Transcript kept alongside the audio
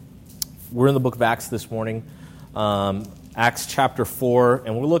We're in the book of Acts this morning, Acts chapter 4,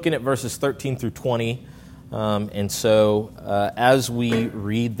 and we're looking at verses 13 through 20. And so as we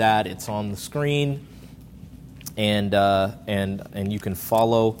read that, it's on the screen, and you can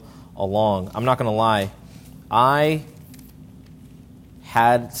follow along. I'm not going to lie, I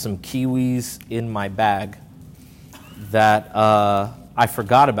had some kiwis in my bag that I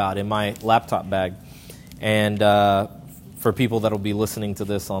forgot about in my laptop bag. And for people that will be listening to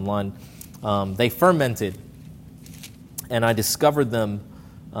this online, they fermented. And I discovered them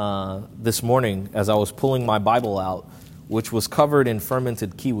this morning as I was pulling my Bible out, which was covered in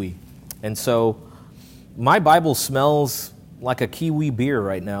fermented kiwi. And so my Bible smells like a kiwi beer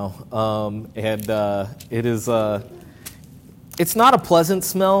right now. It is it's not a pleasant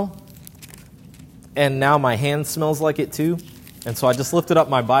smell, and now my hand smells like it too. And so I just lifted up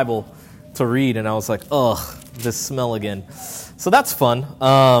my Bible to read, and I was like, ugh, this smell again. So that's fun.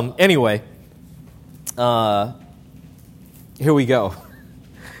 Anyway, here we go.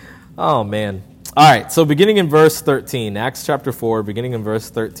 Oh, man. All right, so beginning in verse 13, Acts chapter 4, beginning in verse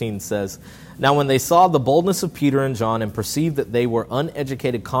 13 says, "Now when they saw the boldness of Peter and John and perceived that they were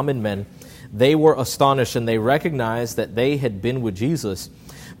uneducated common men, they were astonished, and they recognized that they had been with Jesus.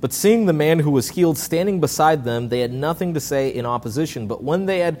 But seeing the man who was healed standing beside them, they had nothing to say in opposition. But when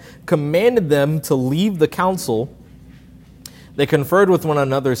they had commanded them to leave the council, they conferred with one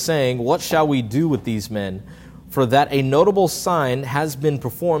another, saying, 'What shall we do with these men? For that a notable sign has been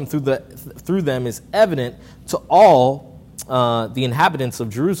performed through them is evident to all the inhabitants of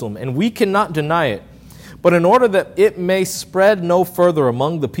Jerusalem, and we cannot deny it. But in order that it may spread no further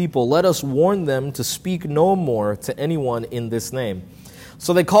among the people, let us warn them to speak no more to anyone in this name.'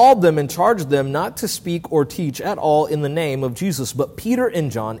 So they called them and charged them not to speak or teach at all in the name of Jesus. But Peter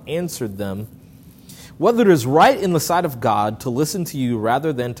and John answered them, 'Whether it is right in the sight of God to listen to you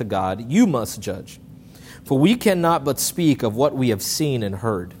rather than to God, you must judge. For we cannot but speak of what we have seen and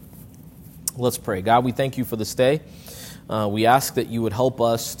heard.'" Let's pray. God, we thank you for this day. We ask that you would help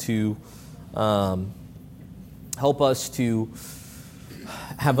us to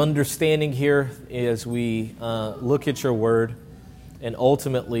have understanding here as we look at your word. And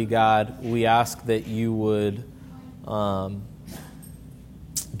ultimately, God, we ask that you would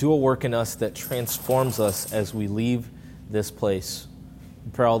do a work in us that transforms us as we leave this place. We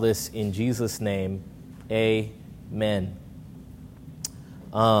pray all this in Jesus' name. Amen.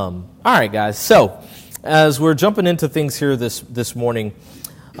 All right, guys. So, as we're jumping into things here this morning,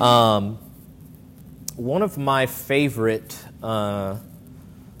 one of my favorite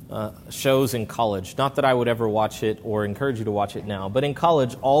shows in college, not that I would ever watch it or encourage you to watch it now, but in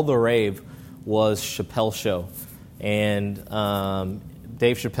college, all the rave was Chappelle Show. And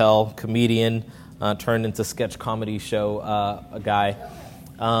Dave Chappelle, comedian, turned into sketch comedy show a guy.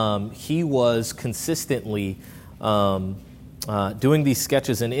 He was consistently doing these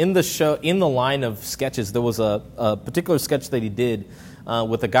sketches, and in the show, in the line of sketches, there was a particular sketch that he did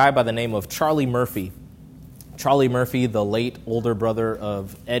with a guy by the name of Charlie Murphy. Charlie Murphy, the late older brother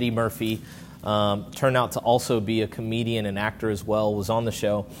of Eddie Murphy, turned out to also be a comedian and actor as well, was on the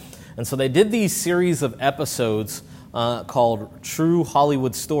show. And so they did these series of episodes called True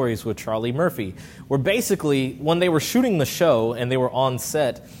Hollywood Stories with Charlie Murphy, where basically when they were shooting the show and they were on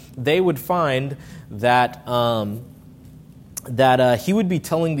set, they would find that he would be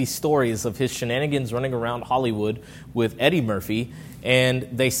telling these stories of his shenanigans running around Hollywood with Eddie Murphy, and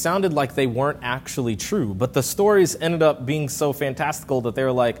they sounded like they weren't actually true. But the stories ended up being so fantastical that they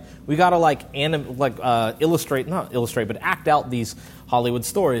were like, we got to act out these Hollywood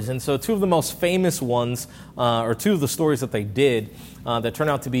stories. And so two of the most famous ones, or two of the stories that they did that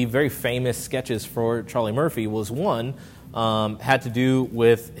turned out to be very famous sketches for Charlie Murphy, was one had to do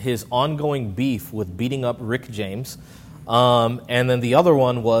with his ongoing beef with beating up Rick James. And then the other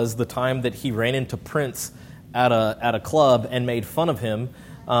one was the time that he ran into Prince at a club and made fun of him,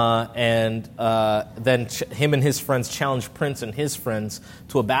 and then him and his friends challenged Prince and his friends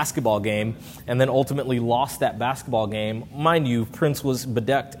to a basketball game, and then ultimately lost that basketball game. Mind you, Prince was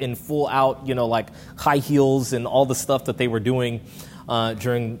bedecked in full out, like high heels and all the stuff that they were doing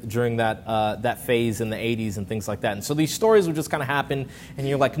during that phase in the 80s and things like that. And so these stories would just kind of happen, and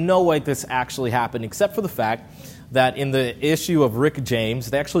you're like, no way this actually happened, except for the fact that in the issue of Rick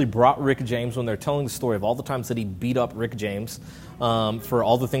James, they actually brought Rick James when they're telling the story of all the times that he beat up Rick James for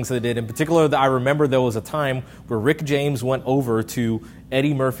all the things that they did. In particular, I remember there was a time where Rick James went over to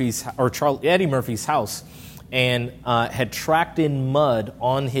Eddie Murphy's house and had tracked in mud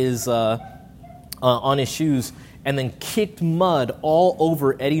on his shoes and then kicked mud all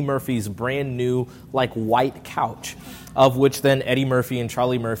over Eddie Murphy's brand new, like, white couch, of which then Eddie Murphy and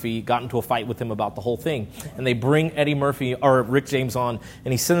Charlie Murphy got into a fight with him about the whole thing. And they bring Eddie Murphy, or Rick James, on,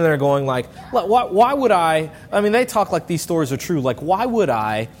 and he's sitting there going like, why would I mean, they talk like these stories are true. Like, why would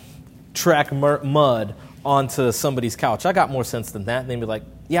I track mud onto somebody's couch? I got more sense than that. And they'd be like,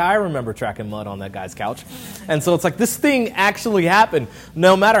 yeah, I remember tracking mud on that guy's couch. And so it's like, this thing actually happened.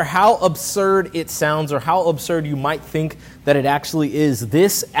 No matter how absurd it sounds or how absurd you might think that it actually is,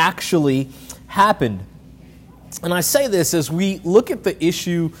 this actually happened. And I say this as we look at the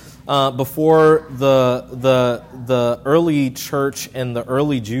issue before the early church and the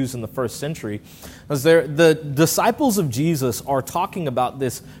early Jews in the first century. As the disciples of Jesus are talking about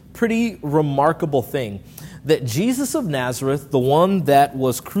this pretty remarkable thing, that Jesus of Nazareth, the one that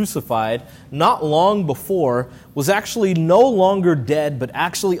was crucified not long before, was actually no longer dead, but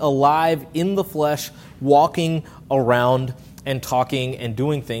actually alive in the flesh, walking around and talking and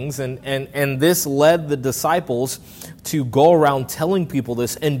doing things. And this led the disciples to go around telling people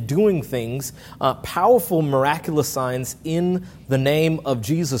this and doing things, powerful, miraculous signs in the name of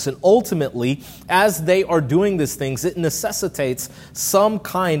Jesus. And ultimately, as they are doing these things, it necessitates some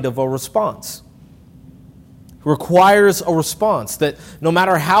kind of a response. Requires a response, that no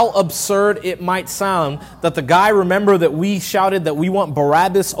matter how absurd it might sound, that the guy, remember that we shouted that we want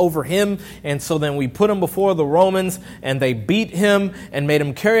Barabbas over him, and so then we put him before the Romans, and they beat him and made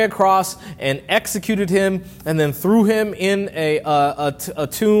him carry a cross and executed him, and then threw him in a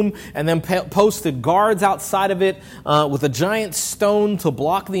tomb, and then posted guards outside of it with a giant stone to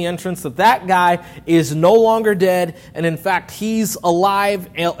block the entrance, that guy is no longer dead, and in fact he's alive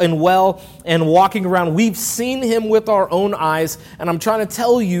and well and walking around. We've seen him with our own eyes, and I'm trying to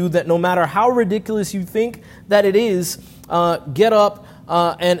tell you that no matter how ridiculous you think that it is, get up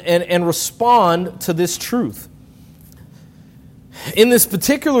and respond to this truth. In this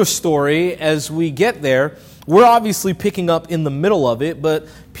particular story, as we get there, we're obviously picking up in the middle of it, but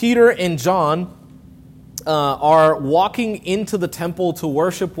Peter and John are walking into the temple to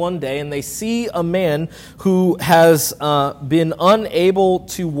worship one day, and they see a man who has been unable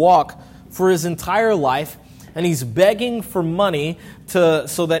to walk for his entire life, and he's begging for money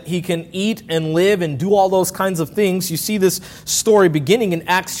so that he can eat and live and do all those kinds of things. You see this story beginning in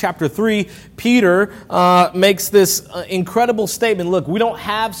Acts chapter 3. Peter makes this incredible statement. Look, we don't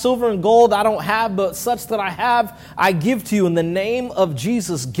have silver and gold, I don't have, but such that I have, I give to you. In the name of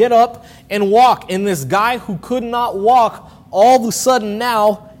Jesus, get up and walk. And this guy who could not walk, all of a sudden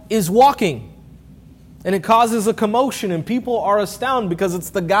now is walking. And it causes a commotion, and people are astounded because it's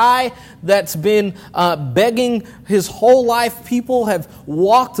the guy that's been begging his whole life. People have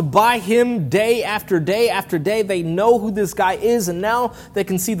walked by him day after day after day. They know who this guy is, and now they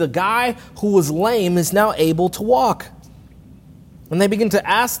can see the guy who was lame is now able to walk. And they begin to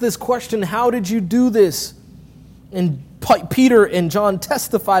ask this question, how did you do this? And Peter and John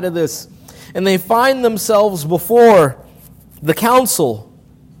testify to this, and they find themselves before the council.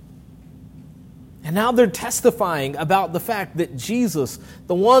 And now they're testifying about the fact that Jesus,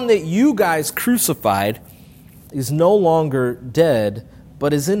 the one that you guys crucified, is no longer dead,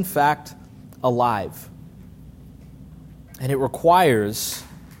 but is in fact alive. And it requires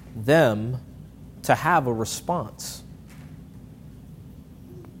them to have a response.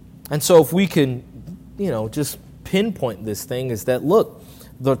 And so if we can, just pinpoint this thing, is that, look,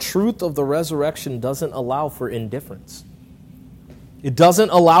 the truth of the resurrection doesn't allow for indifference. It doesn't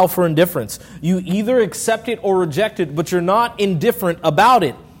allow for indifference. You either accept it or reject it, but you're not indifferent about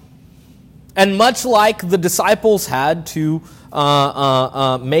it. And much like the disciples had to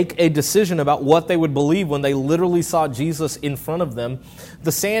make a decision about what they would believe when they literally saw Jesus in front of them,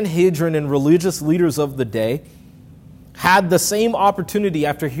 the Sanhedrin and religious leaders of the day had the same opportunity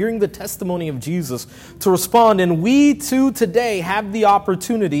after hearing the testimony of Jesus to respond. And we too today have the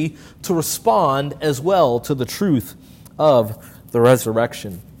opportunity to respond as well to the truth of the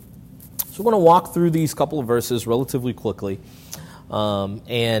resurrection. So we're going to walk through these couple of verses relatively quickly,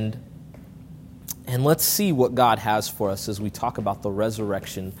 and let's see what God has for us as we talk about the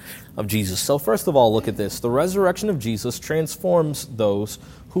resurrection of Jesus. So first of all, look at this. The resurrection of Jesus transforms those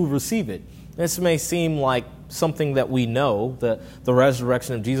who receive it. This may seem like something that we know, that the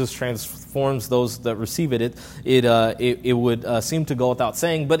resurrection of Jesus transforms those that receive it. It would seem to go without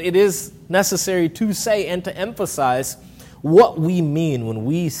saying, but it is necessary to say and to emphasize what we mean when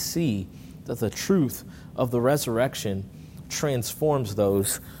we see that the truth of the resurrection transforms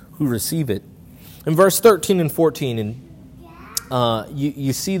those who receive it. In verse 13 and 14,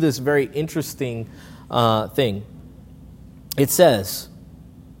 you see this very interesting thing. It says,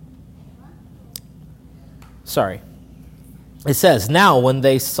 It says, "Now when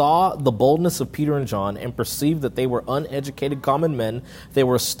they saw the boldness of Peter and John and perceived that they were uneducated common men, they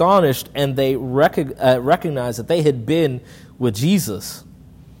were astonished, and they recognized that they had been with Jesus.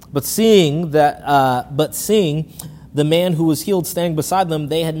 But seeing the man who was healed standing beside them,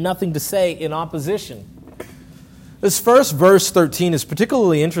 they had nothing to say in opposition." This first verse 13 is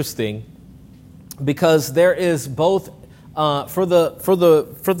particularly interesting because there is both for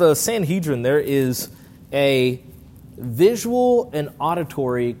the Sanhedrin, there is a visual and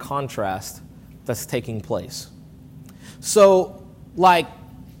auditory contrast that's taking place. So,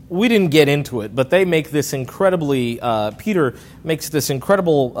 we didn't get into it, but they make this incredibly, Peter makes this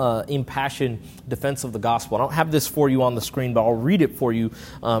incredible impassioned defense of the gospel. I don't have this for you on the screen, but I'll read it for you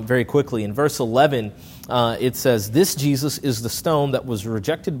very quickly. In verse 11, it says, "This Jesus is the stone that was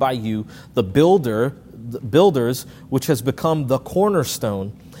rejected by you, the builders, which has become the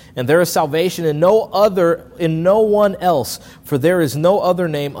cornerstone. And there is salvation in no one else, for there is no other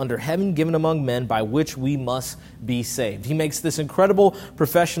name under heaven given among men by which we must be saved." He makes this incredible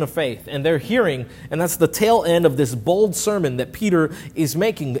profession of faith, and they're hearing, and that's the tail end of this bold sermon that Peter is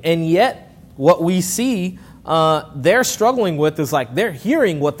making. And yet, what we see they're struggling with is they're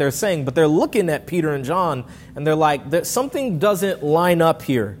hearing what they're saying, but they're looking at Peter and John, and they're like, something doesn't line up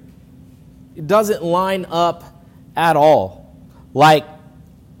here. It doesn't line up at all.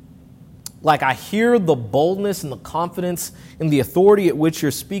 I hear the boldness and the confidence and the authority at which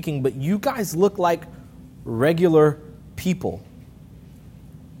you're speaking, but you guys look like regular people.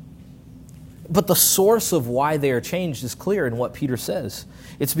 But the source of why they are changed is clear in what Peter says.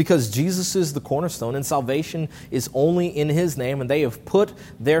 It's because Jesus is the cornerstone and salvation is only in his name, and they have put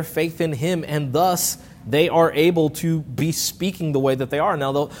their faith in him, and thus they are able to be speaking the way that they are.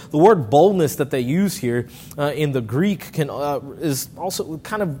 Now, the word boldness that they use here in the Greek is also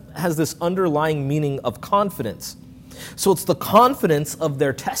kind of has this underlying meaning of confidence. So it's the confidence of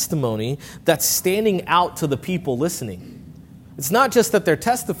their testimony that's standing out to the people listening. It's not just that they're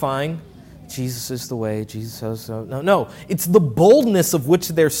testifying, Jesus is the way, Jesus says so. No, it's the boldness of which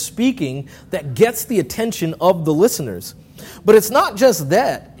they're speaking that gets the attention of the listeners. But it's not just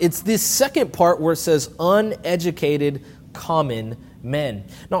that. It's this second part where it says uneducated common men.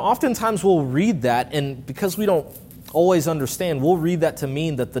 Now, oftentimes we'll read that, and because we don't always understand, we'll read that to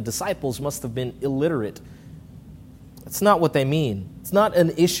mean that the disciples must have been illiterate. That's not what they mean. It's not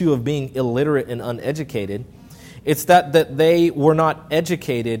an issue of being illiterate and uneducated. It's that they were not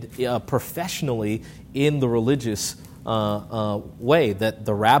educated professionally in the religious way that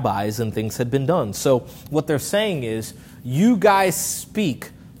the rabbis and things had been done. So what they're saying is, you guys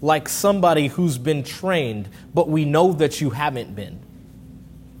speak like somebody who's been trained, but we know that you haven't been.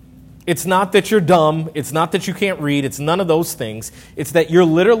 It's not that you're dumb. It's not that you can't read. It's none of those things. It's that you're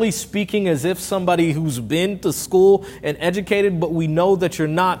literally speaking as if somebody who's been to school and educated, but we know that you're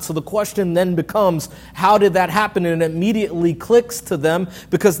not. So the question then becomes, how did that happen? And it immediately clicks to them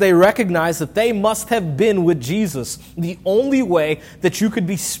because they recognize that they must have been with Jesus. The only way that you could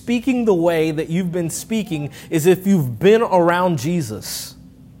be speaking the way that you've been speaking is if you've been around Jesus.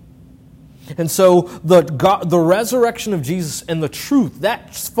 And so the resurrection of Jesus and the truth,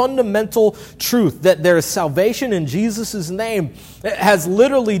 that fundamental truth that there is salvation in Jesus' name, has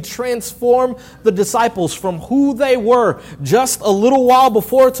literally transformed the disciples from who they were just a little while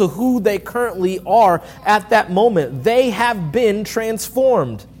before to who they currently are at that moment. They have been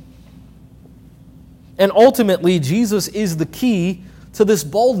transformed. And ultimately, Jesus is the key to this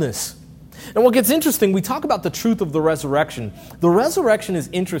boldness. And what gets interesting, we talk about the truth of the resurrection. The resurrection is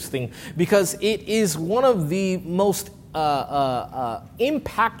interesting because it is one of the most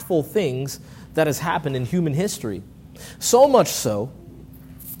impactful things that has happened in human history. So much so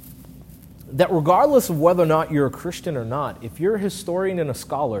that regardless of whether or not you're a Christian or not, if you're a historian and a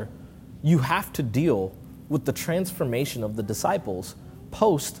scholar, you have to deal with the transformation of the disciples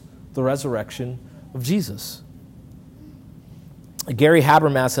post the resurrection of Jesus. Gary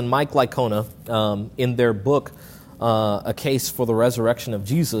Habermas and Mike Licona, in their book, A Case for the Resurrection of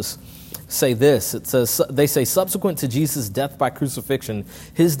Jesus, say this. They say, subsequent to Jesus' death by crucifixion,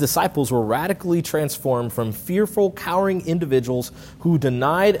 his disciples were radically transformed from fearful, cowering individuals who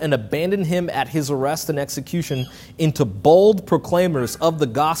denied and abandoned him at his arrest and execution into bold proclaimers of the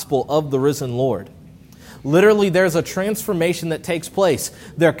gospel of the risen Lord. Literally, there's a transformation that takes place.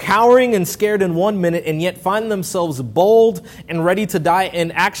 They're cowering and scared in 1 minute and yet find themselves bold and ready to die,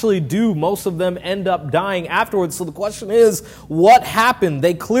 and actually do. Most of them end up dying afterwards. So the question is, what happened?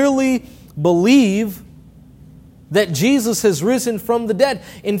 They clearly believe that Jesus has risen from the dead.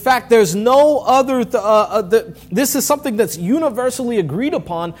 In fact, there's no other, this is something that's universally agreed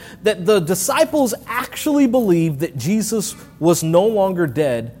upon, that the disciples actually believed that Jesus was no longer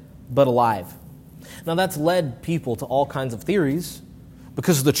dead, but alive. Now that's led people to all kinds of theories,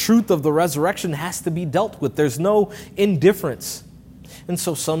 because the truth of the resurrection has to be dealt with. There's no indifference. And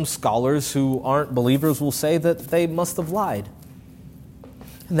so some scholars who aren't believers will say that they must have lied.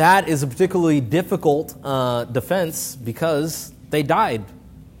 That is a particularly difficult defense because they died.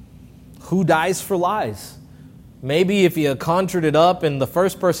 Who dies for lies? Maybe if you conjured it up and the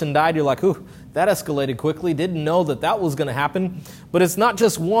first person died, you're like, ooh, that escalated quickly. Didn't know that was going to happen. But it's not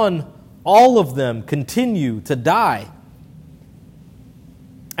just one. All of them continue to die.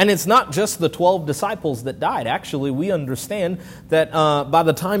 And it's not just the 12 disciples that died. Actually, we understand that by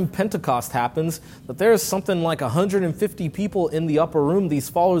the time Pentecost happens, that there's something like 150 people in the upper room, these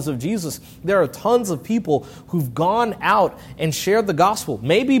followers of Jesus. There are tons of people who've gone out and shared the gospel.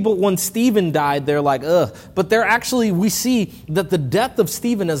 Maybe but when Stephen died, they're like, ugh. But we see that the death of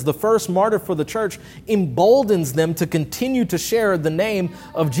Stephen as the first martyr for the church emboldens them to continue to share the name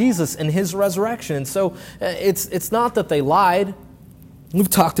of Jesus and his resurrection. And so it's not that they lied. We've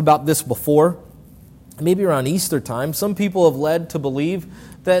talked about this before. Maybe around Easter time, some people have led to believe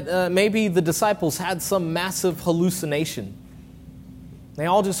that maybe the disciples had some massive hallucination. They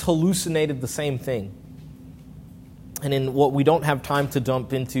all just hallucinated the same thing. And in what we don't have time to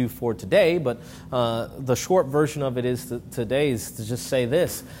jump into for today, but the short version of it is today is to just say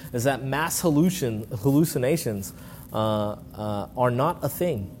this, is that mass hallucinations are not a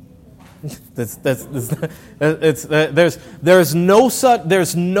thing. There's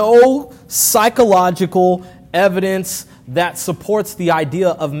no psychological evidence that supports the idea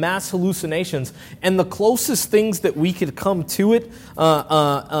of mass hallucinations, and the closest things that we could come to it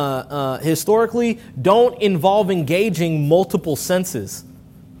historically don't involve engaging multiple senses.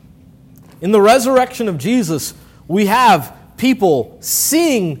 In the resurrection of Jesus, we have people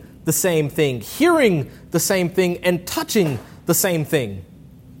seeing the same thing, hearing the same thing, and touching the same thing.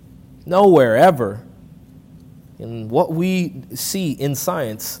 Nowhere ever in what we see in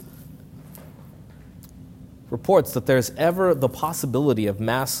science reports that there's ever the possibility of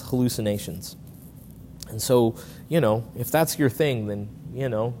mass hallucinations. And so, if that's your thing, then,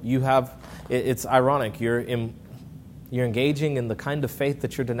 you have, it's ironic. You're engaging in the kind of faith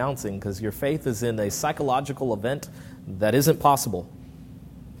that you're denouncing because your faith is in a psychological event that isn't possible.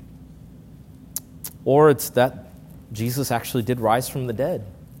 Or it's that Jesus actually did rise from the dead.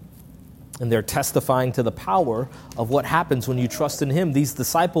 And they're testifying to the power of what happens when you trust in him. These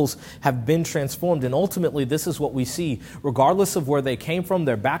disciples have been transformed. And ultimately, this is what we see. Regardless of where they came from,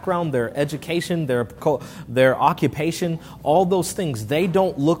 their background, their education, their occupation, all those things, they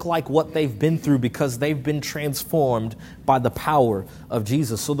don't look like what they've been through because they've been transformed by the power of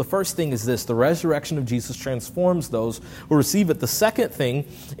Jesus. So the first thing is this. The resurrection of Jesus transforms those who receive it. The second thing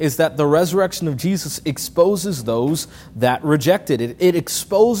is that the resurrection of Jesus exposes those that reject it. It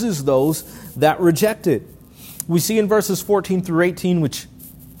exposes those that reject it. We see in verses 14 through 18, which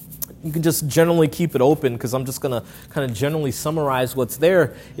you can just generally keep it open because I'm just going to kind of generally summarize what's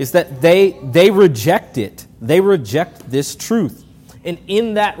there, is that they reject it. They reject this truth. And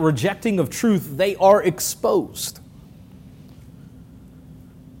in that rejecting of truth, they are exposed.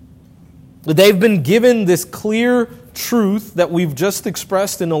 They've been given this clear truth that we've just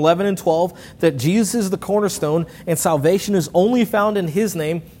expressed in 11 and 12, that Jesus is the cornerstone and salvation is only found in his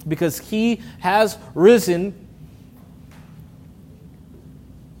name because he has risen.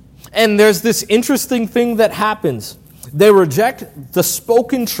 And there's this interesting thing that happens. They reject the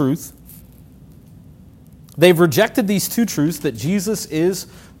spoken truth. They've rejected these two truths, that Jesus is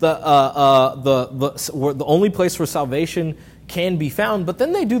the only place where salvation can be found. But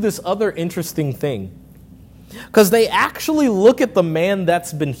then they do this other interesting thing. Because they actually look at the man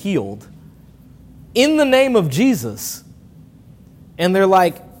that's been healed in the name of Jesus. And they're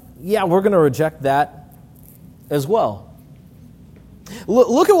like, yeah, we're going to reject that as well.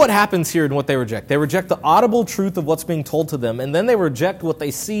 Look at what happens here and what they reject. They reject the audible truth of what's being told to them. And then they reject what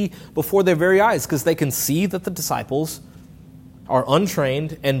they see before their very eyes. Because they can see that the disciples are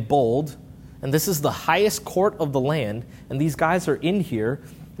untrained and bold. And this is the highest court of the land. And these guys are in here,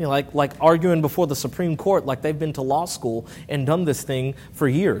 like arguing before the Supreme Court, like they've been to law school and done this thing for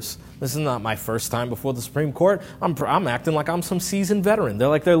years. This is not my first time before the Supreme Court. I'm acting like I'm some seasoned veteran.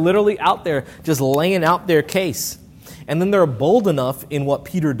 They're literally out there just laying out their case. And then they're bold enough in what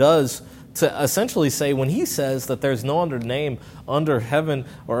Peter does to essentially say, when he says that there's no other name under heaven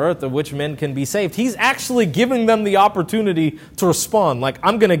or earth of which men can be saved, he's actually giving them the opportunity to respond. Like,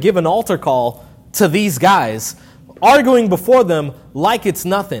 I'm going to give an altar call to these guys. arguing before them like it's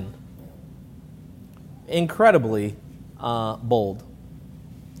nothing. Incredibly bold.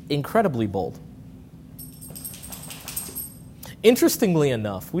 Incredibly bold. Interestingly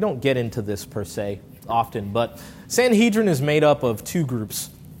enough, we don't get into this per se often, but Sanhedrin is made up of two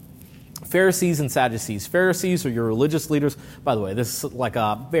groups, Pharisees and Sadducees. Pharisees are your religious leaders. By the way, this is like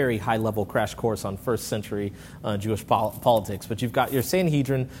a very high-level crash course on first century Jewish politics, but you've got your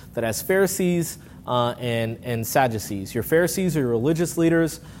Sanhedrin that has Pharisees and Sadducees. Your Pharisees are your religious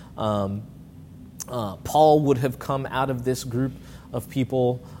leaders. Paul would have come out of this group of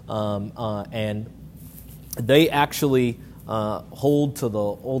people, and they actually hold to the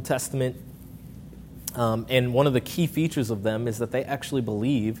Old Testament, and one of the key features of them is that they actually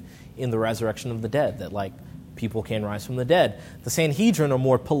believe in the resurrection of the dead, that like people can rise from the dead. The Sanhedrin are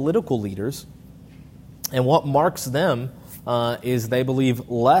more political leaders, and what marks them is they believe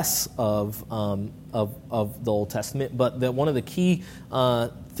less of the Old Testament, but that one of the key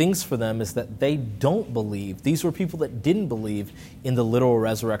things for them is that they don't believe. These were people that didn't believe in the literal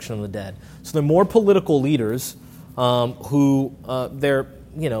resurrection of the dead. So they're more political leaders who they're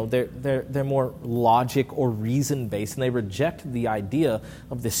more logic or reason based, and they reject the idea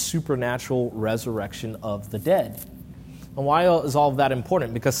of this supernatural resurrection of the dead. And why is all of that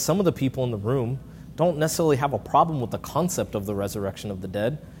important? Because some of the people in the room don't necessarily have a problem with the concept of the resurrection of the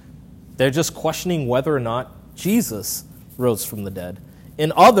dead. They're just questioning whether or not Jesus rose from the dead.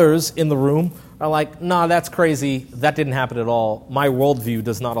 And others in the room are like, nah, that's crazy. That didn't happen at all. My worldview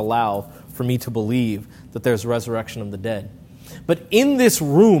does not allow for me to believe that there's resurrection of the dead. But in this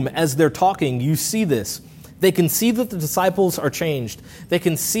room, as they're talking, you see this. They can see that the disciples are changed. They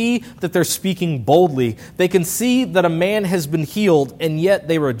can see that they're speaking boldly. They can see that a man has been healed, and yet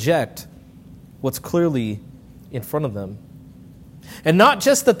they reject what's clearly in front of them. And not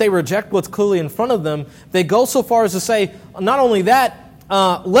just that they reject what's clearly in front of them, they go so far as to say, not only that,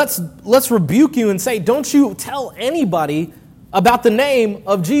 let's rebuke you and say, don't you tell anybody about the name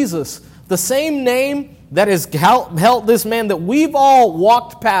of Jesus. The same name that has helped this man that we've all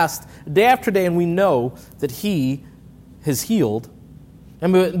walked past day after day, and we know that he has healed.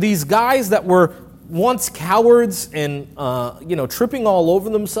 And these guys that were once cowards and tripping all over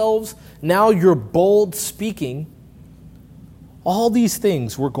themselves, now you're bold speaking. All these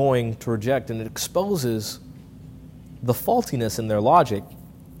things we're going to reject, and it exposes the faultiness in their logic.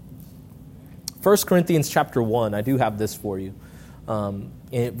 1 Corinthians chapter 1, I do have this for you.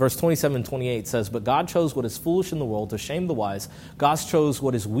 In verse 27 and 28 says, "But God chose what is foolish in the world to shame the wise. God chose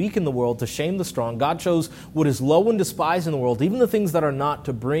what is weak in the world to shame the strong. God chose what is low and despised in the world, even the things that are not,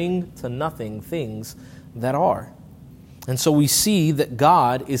 to bring to nothing things that are." And so we see that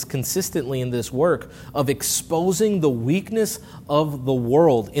God is consistently in this work of exposing the weakness of the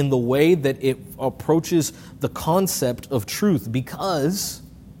world in the way that it approaches the concept of truth, because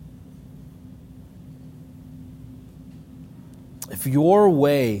if your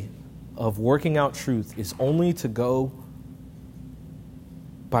way of working out truth is only to go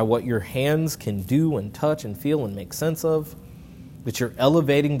by what your hands can do and touch and feel and make sense of, that you're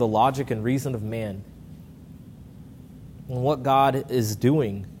elevating the logic and reason of man, and what God is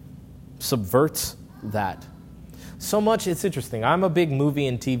doing subverts that. So much, it's interesting. I'm a big movie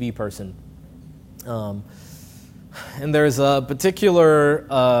and TV person. And there's a particular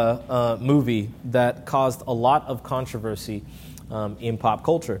movie that caused a lot of controversy in pop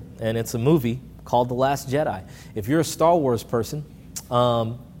culture. And it's a movie called The Last Jedi. If you're a Star Wars person,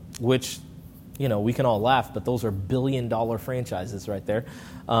 which, we can all laugh, but those are billion-dollar franchises right there.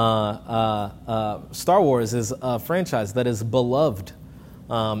 Star Wars is a franchise that is beloved,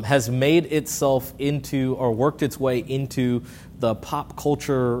 has made itself into, or worked its way into the pop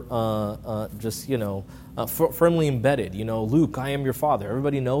culture, firmly embedded. Luke, I am your father.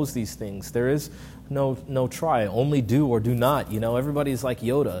 Everybody knows these things. There is no try, only do or do not. Everybody's like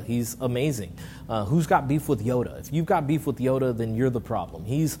Yoda. He's amazing. Who's got beef with Yoda? If you've got beef with Yoda, then you're the problem.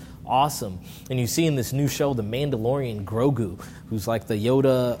 He's awesome. And you see in this new show, The Mandalorian, Grogu, who's like the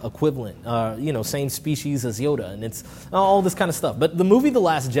Yoda equivalent, same species as Yoda, and it's all this kind of stuff. But the movie The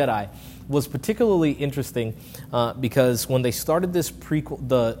Last Jedi was particularly interesting because when they started this prequel,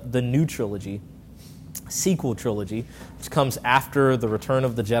 the new trilogy, sequel trilogy, which comes after the Return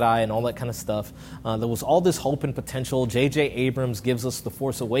of the Jedi and all that kind of stuff. There was all this hope and potential. J.J. Abrams gives us The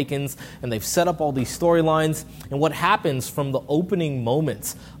Force Awakens, and they've set up all these storylines. And what happens from the opening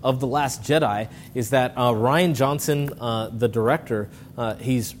moments of The Last Jedi is that Rian Johnson, the director,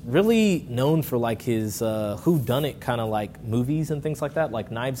 he's really known for like his whodunit kind of like movies and things like that,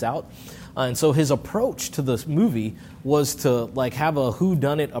 like Knives Out. And so his approach to this movie was to like have a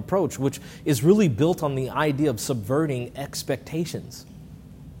whodunit approach, which is really built on the idea of subverting expectations.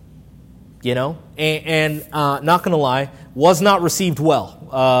 You know, and not going to lie, was not received well.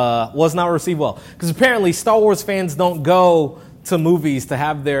 Because apparently Star Wars fans don't go to movies to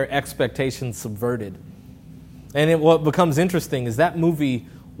have their expectations subverted. And what becomes interesting is that movie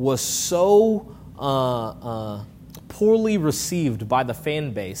was so poorly received by the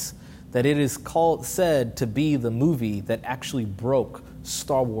fan base that it is said to be the movie that actually broke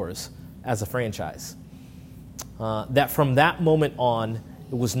Star Wars as a franchise. That from that moment on,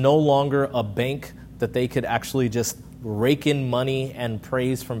 it was no longer a bank that they could actually just rake in money and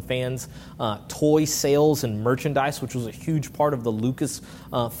praise from fans. Toy sales and merchandise, which was a huge part of the Lucas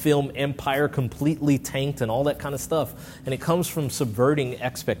film empire, completely tanked and all that kind of stuff. And it comes from subverting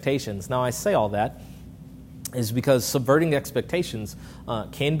expectations. Now, I say all that is because subverting expectations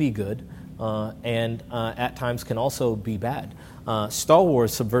can be good and at times can also be bad. Star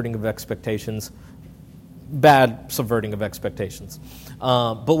Wars subverting of expectations, bad subverting of expectations.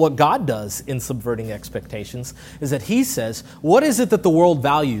 But what God does in subverting expectations is that he says, what is it that the world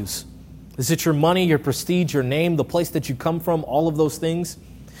values? Is it your money, your prestige, your name, the place that you come from, all of those things?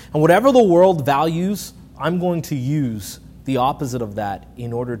 And whatever the world values, I'm going to use the opposite of that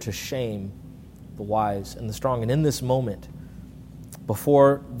in order to shame the wise and the strong. And in this moment,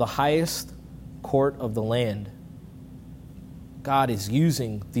 before the highest court of the land, God is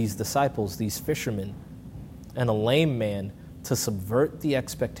using these disciples, these fishermen, and a lame man to subvert the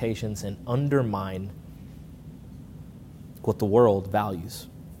expectations and undermine what the world values.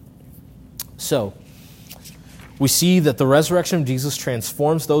 So, we see that the resurrection of Jesus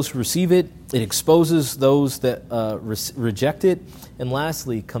transforms those who receive it, it exposes those that reject it, and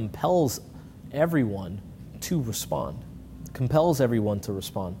lastly, compels everyone to respond. Compels everyone to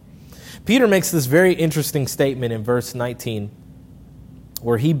respond. Peter makes this very interesting statement in verse 19,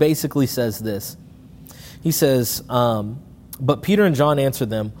 where he basically says this. He says, but Peter and John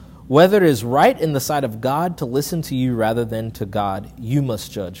answered them, whether it is right in the sight of God to listen to you rather than to God, you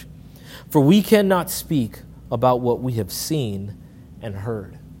must judge. For we cannot speak about what we have seen and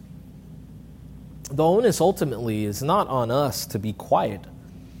heard. The onus ultimately is not on us to be quiet,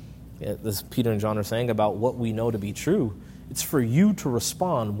 as Peter and John are saying, about what we know to be true. It's for you to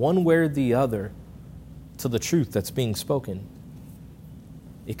respond one way or the other to the truth that's being spoken.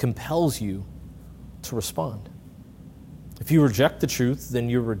 It compels you to respond. If you reject the truth, then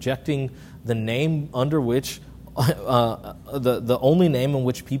you're rejecting the name under which, the only name in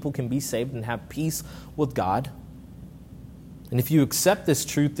which people can be saved and have peace with God. And if you accept this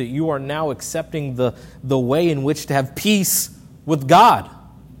truth, that you are now accepting the way in which to have peace with God.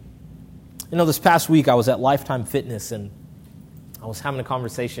 You know, this past week I was at Lifetime Fitness and I was having a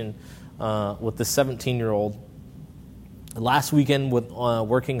conversation with this 17-year-old. Last weekend, with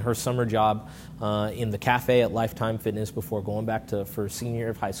working her summer job in the cafe at Lifetime Fitness before going back for senior year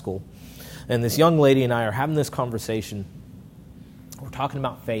of high school. And this young lady and I are having this conversation. We're talking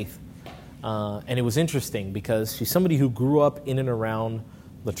about faith. And it was interesting because she's somebody who grew up in and around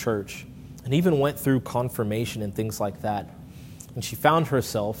the church and even went through confirmation and things like that. And she found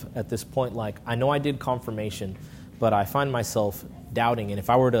herself at this point like, I know I did confirmation, but I find myself doubting. And if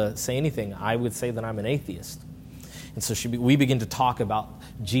I were to say anything, I would say that I'm an atheist. And so we begin to talk about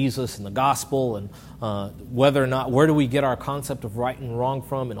Jesus and the gospel and whether or not, where do we get our concept of right and wrong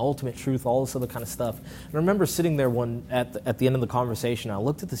from and ultimate truth, all this other kind of stuff. And I remember sitting there at the end of the conversation, I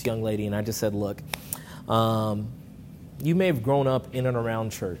looked at this young lady and I just said, look, you may have grown up in and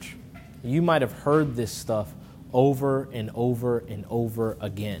around church. You might have heard this stuff over and over and over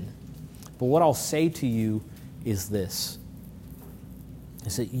again. But what I'll say to you is this,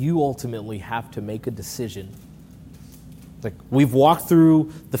 is that you ultimately have to make a decision. Like, we've walked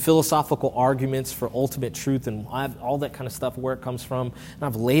through the philosophical arguments for ultimate truth and all that kind of stuff, where it comes from. And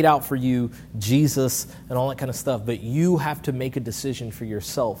I've laid out for you Jesus and all that kind of stuff. But you have to make a decision for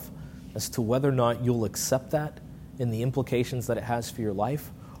yourself as to whether or not you'll accept that and the implications that it has for your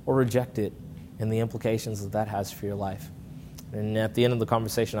life, or reject it and the implications that has for your life. And at the end of the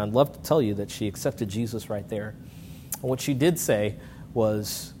conversation, I'd love to tell you that she accepted Jesus right there. And what she did say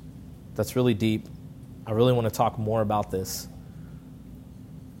was, that's really deep. I really want to talk more about this,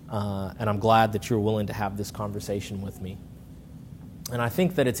 and I'm glad that you're willing to have this conversation with me. And I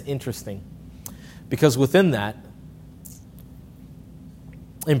think that it's interesting, because within that,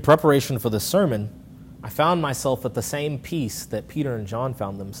 in preparation for this sermon, I found myself at the same peace that Peter and John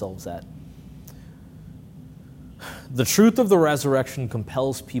found themselves at. The truth of the resurrection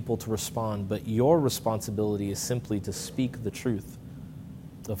compels people to respond, but your responsibility is simply to speak the truth.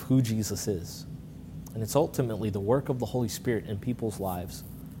 of who Jesus is. And it's ultimately the work of the Holy Spirit in people's lives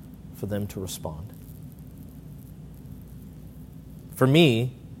for them to respond. For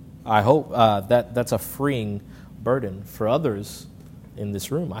me, I hope that's a freeing burden. For others in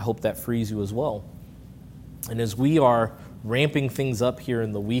this room, I hope that frees you as well. And as we are ramping things up here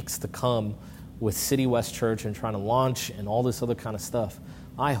in the weeks to come with City West Church and trying to launch and all this other kind of stuff,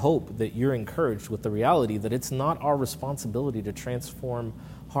 I hope that you're encouraged with the reality that it's not our responsibility to transform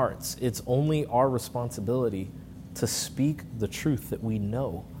hearts. It's only our responsibility to speak the truth that we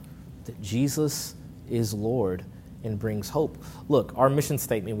know, that Jesus is Lord and brings hope. Look, our mission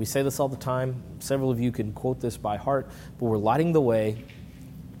statement, we say this all the time. Several of you can quote this by heart, but we're lighting the way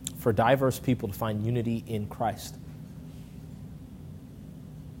for diverse people to find unity in Christ.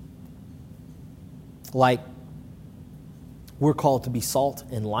 Like, we're called to be salt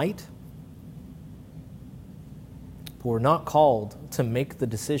and light, but we're not called to make the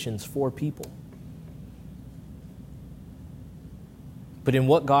decisions for people. But in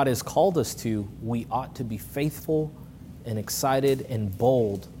what God has called us to, we ought to be faithful and excited and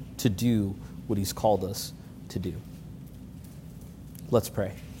bold to do what He's called us to do. Let's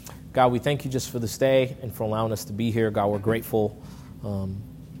pray. God, we thank you just for this day and for allowing us to be here. God, we're grateful. We're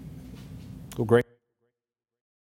grateful.